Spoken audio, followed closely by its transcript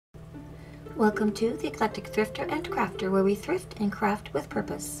Welcome to The Eclectic Thrifter and Crafter, where we thrift and craft with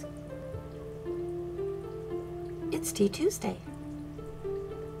purpose. It's Tea Tuesday.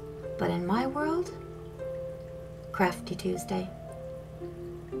 But in my world, Crafty Tuesday.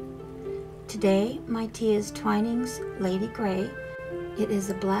 Today, my tea is Twining's Lady Grey. It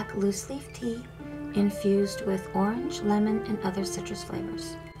is a black loose leaf tea infused with orange, lemon, and other citrus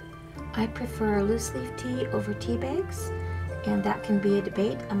flavors. I prefer loose leaf tea over tea bags, and that can be a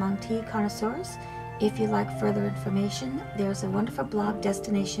debate among tea connoisseurs. If you'd like further information, there's a wonderful blog,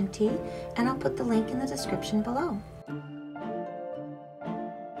 Destination Tea, and I'll put the link in the description below.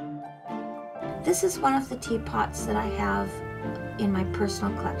 This is one of the teapots that I have in my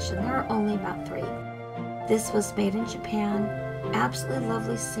personal collection. There are only about 3. This was made in Japan. Absolutely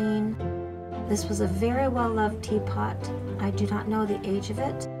lovely scene. This was a very well-loved teapot. I do not know the age of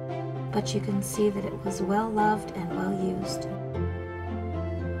it, but you can see that it was well loved and well used.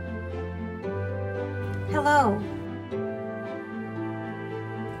 Hello!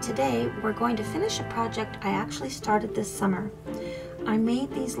 Today we're going to finish a project I actually started this summer. I made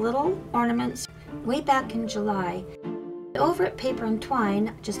these little ornaments way back in July. Over at Paper and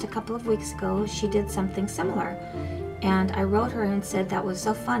Twine, just a couple of weeks ago, she did something similar. And I wrote her and said that was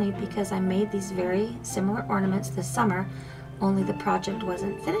so funny because I made these very similar ornaments this summer, only the project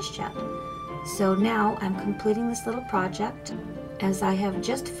wasn't finished yet. So now I'm completing this little project as I have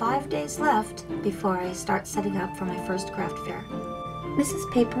just 5 days left before I start setting up for my first craft fair.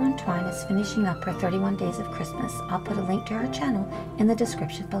 Mrs. Paper and Twine is finishing up her 31 Days of Christmas. I'll put a link to her channel in the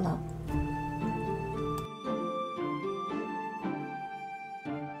description below.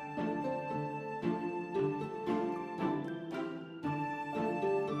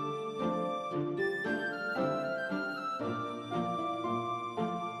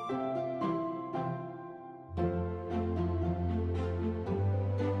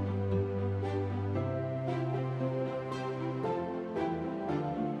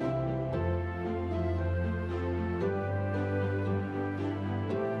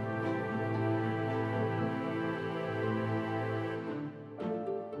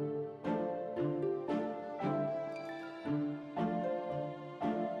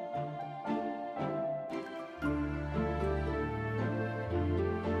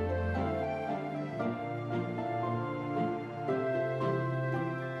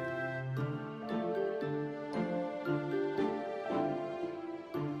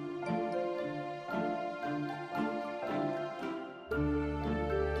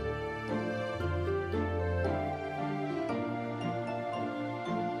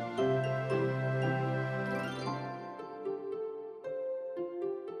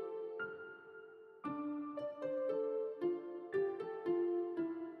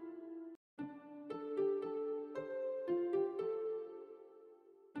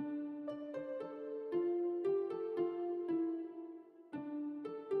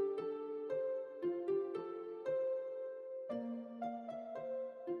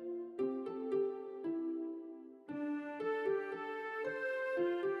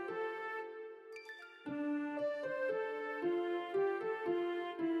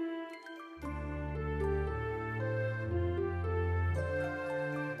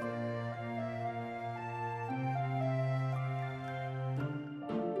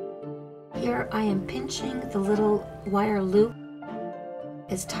 Here I am pinching the little wire loop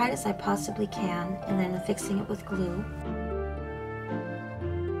as tight as I possibly can and then affixing it with glue,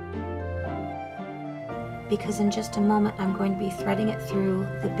 because in just a moment I'm going to be threading it through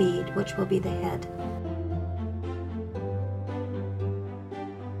the bead, which will be the head.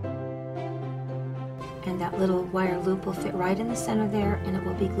 And that little wire loop will fit right in the center there, and it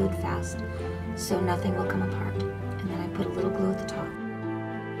will be glued fast, so nothing will come apart. And then I put a little glue at the top.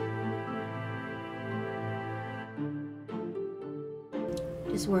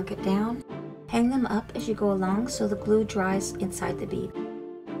 Just work it down. Hang them up as you go along so the glue dries inside the bead.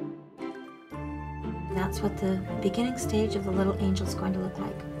 And that's what the beginning stage of the little angel is going to look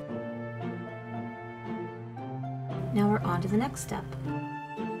like. Now we're on to the next step.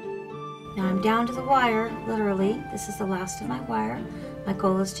 Now I'm down to the wire, literally. This is the last of my wire. My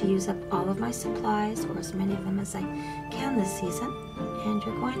goal is to use up all of my supplies, or as many of them as I can this season. And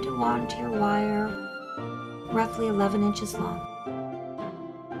you're going to want your wire roughly 11 inches long.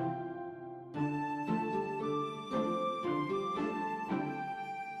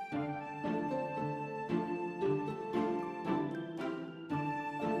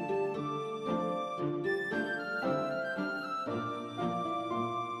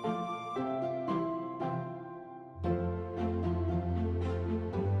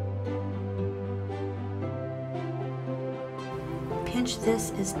 pinch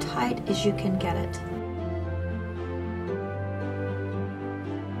this as tight as you can get it.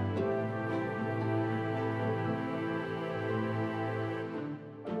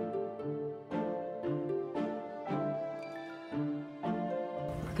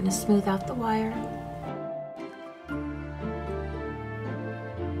 We're going to smooth out the wire.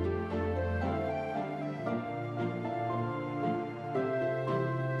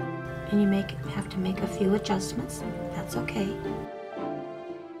 And you have to make a few adjustments. That's okay.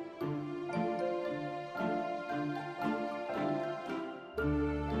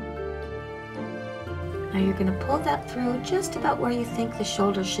 Now you're going to pull that through just about where you think the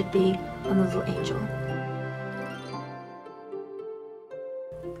shoulder should be on the little angel.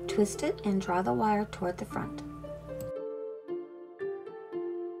 Twist it and draw the wire toward the front.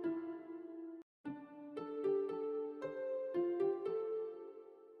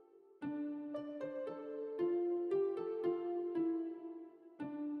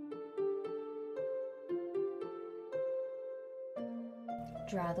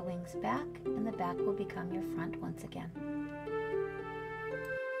 Draw the wings back, and the back will become your front once again.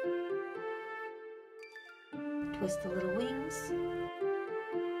 Twist the little wings.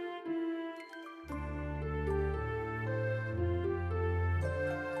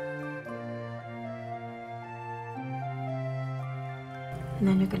 And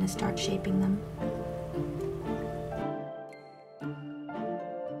then you're going to start shaping them.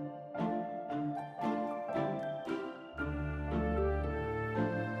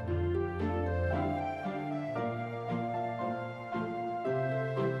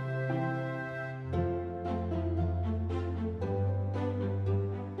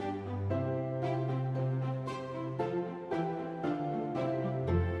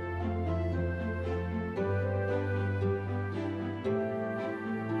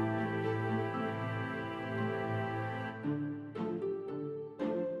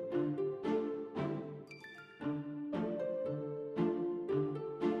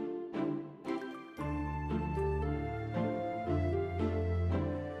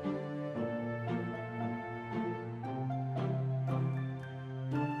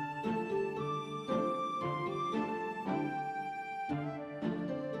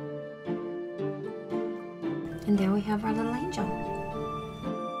 And there we have our little angel.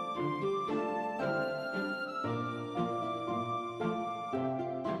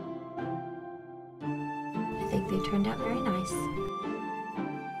 I think they turned out very nice.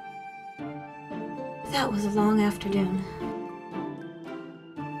 That was a long afternoon.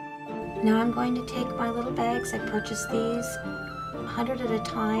 Now I'm going to take my little bags. I purchased these 100 at a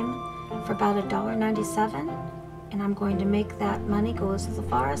time for about $1.97, and I'm going to make that money go as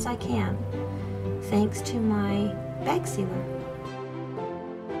far as I can, thanks to my bag sealer.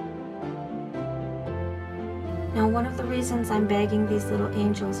 Now, one of the reasons I'm bagging these little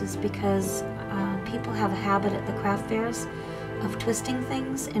angels is because people have a habit at the craft fairs of twisting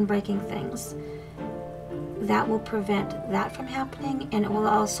things and breaking things. That will prevent that from happening, and it will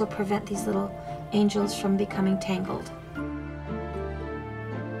also prevent these little angels from becoming tangled.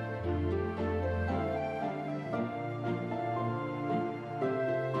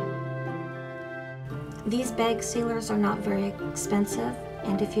 These bag sealers are not very expensive,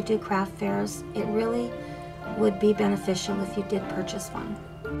 and if you do craft fairs, it really would be beneficial if you did purchase one.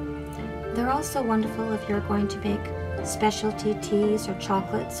 They're also wonderful if you're going to make specialty teas or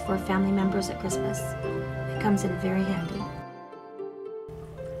chocolates for family members at Christmas. It comes in very handy.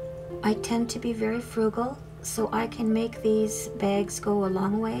 I tend to be very frugal, so I can make these bags go a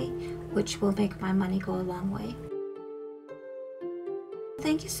long way, which will make my money go a long way.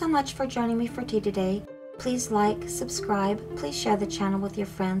 Thank you so much for joining me for tea today. Please like, subscribe, please share the channel with your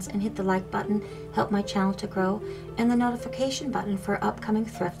friends, and hit the like button, help my channel to grow, and the notification button for upcoming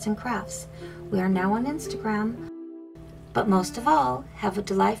thrifts and crafts. We are now on Instagram. But most of all, have a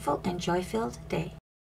delightful and joy-filled day.